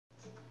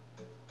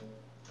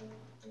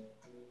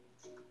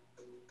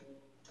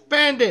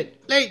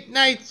Bandit Late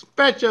Night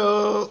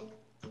Special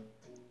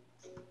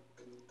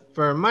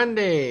for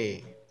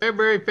Monday,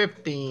 February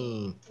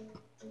 15th.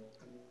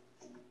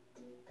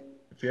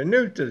 If you're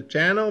new to the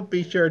channel,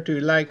 be sure to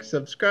like,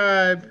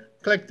 subscribe,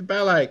 click the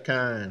bell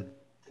icon.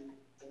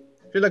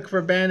 If you're looking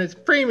for Bandit's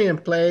premium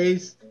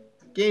plays,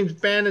 games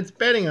Bandit's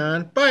betting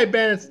on, buy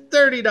Bandit's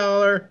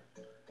 $30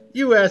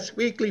 US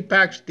weekly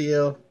package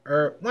deal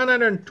or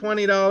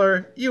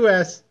 $120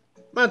 US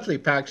monthly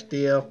package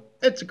deal.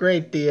 It's a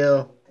great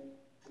deal.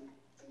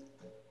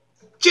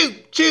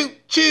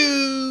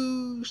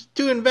 Choose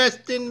to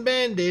invest in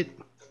Bandit.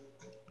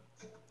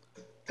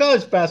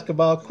 College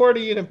basketball quarter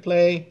unit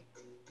play.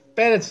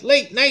 Bandit's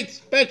Late Night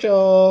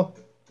Special.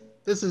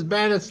 This is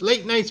Bandit's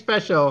Late Night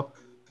Special.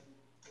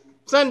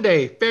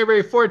 Sunday,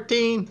 February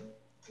 14.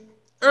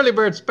 Early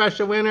bird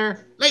special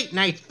winner. Late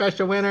night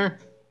special winner.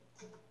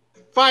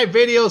 5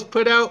 videos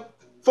put out.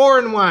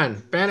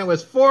 4-1. Bandit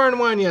was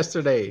 4-1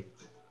 yesterday.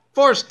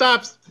 4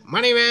 stops.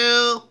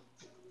 Moneyville.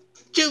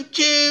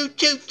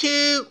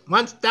 Choo.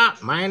 1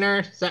 stop.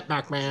 Minor.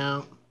 Setback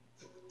mount.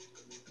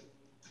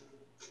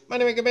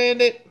 Moneymaker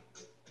Bandit.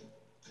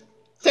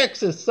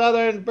 Texas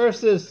Southern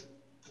versus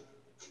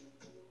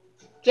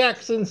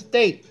Jackson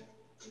State.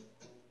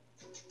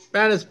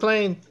 Bandit's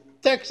playing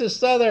Texas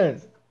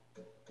Southern.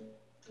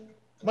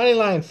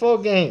 Moneyline full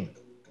game.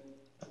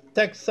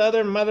 Texas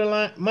Southern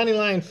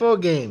moneyline full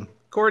game.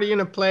 Quarter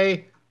unit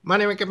play.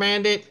 Moneymaker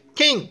Bandit.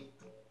 King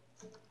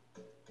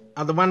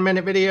of the 1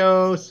 minute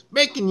videos.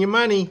 Making you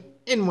money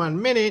in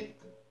 1 minute.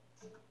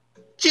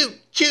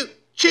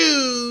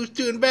 Choose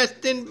to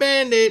invest in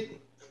Bandit.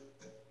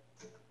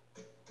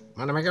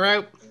 Moneymaker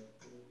out.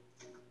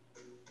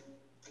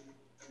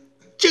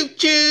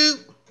 Choo.